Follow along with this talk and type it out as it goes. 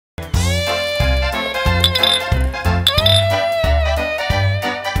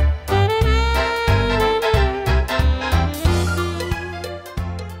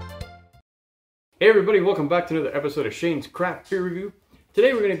Hey everybody, welcome back to another episode of Shane's Craft Beer Review.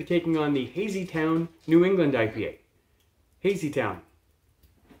 Today we're going to be taking on the HAZY New England IPA. HAZY. Kind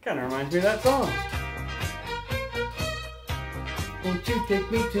of reminds me of that song. Won't you take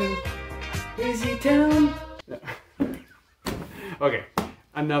me to HAZY? Okay,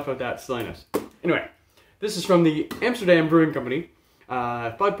 enough of that silliness. Anyway, this is from the Amsterdam Brewing Company.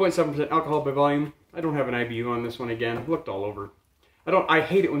 5.7% alcohol by volume. I don't have an IBU on this one again. Looked all over. I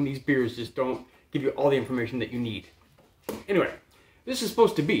hate it when these beers just don't give you all the information that you need. Anyway, this is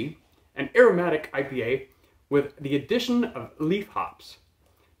supposed to be an aromatic IPA with the addition of leaf hops.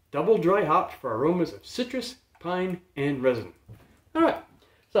 Double dry hopped for aromas of citrus, pine, and resin. Alright,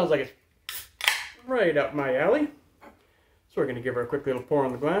 sounds like it's right up my alley. So we're going to give her a quick little pour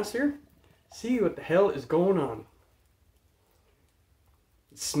on the glass here. See what the hell is going on.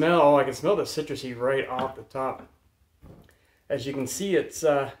 I can smell the citrusy right off the top. As you can see, it's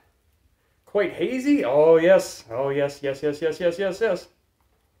quite hazy. Oh yes, yes.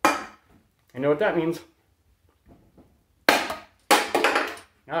 I know what that means.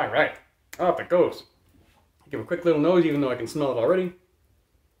 Alright, off it goes. Give a quick little nose, even though I can smell it already.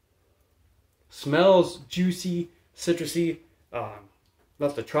 Smells juicy, citrusy.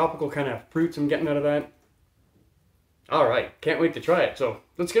 That's the tropical kind of fruits I'm getting out of that. Alright, can't wait to try it. So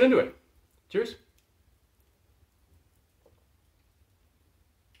let's get into it. Cheers.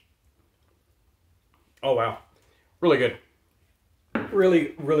 Oh wow, really good.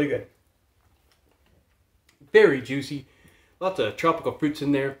 Really good. Very juicy. Lots of tropical fruits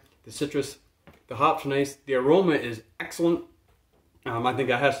in there. The citrus, the hops are nice. The aroma is excellent. I think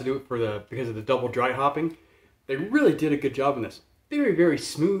that has to do it because of the double dry hopping. They really did a good job in this. Very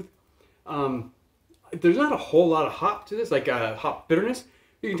smooth. There's not a whole lot of hop to this, like hop bitterness.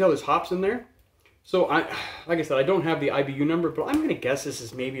 You can tell there's hops in there. So like I said, I don't have the IBU number, but I'm gonna guess this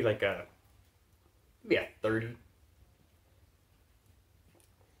is maybe like a 30.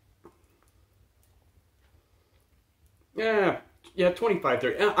 Yeah, 25,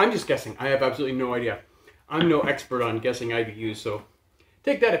 30. I'm just guessing. I have absolutely no idea. I'm no expert on guessing IBUs, so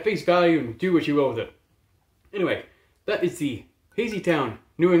take that at face value and do what you will with it. Anyway, that is the HAZY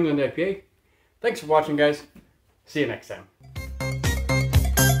New England IPA. Thanks for watching, guys. See you next time.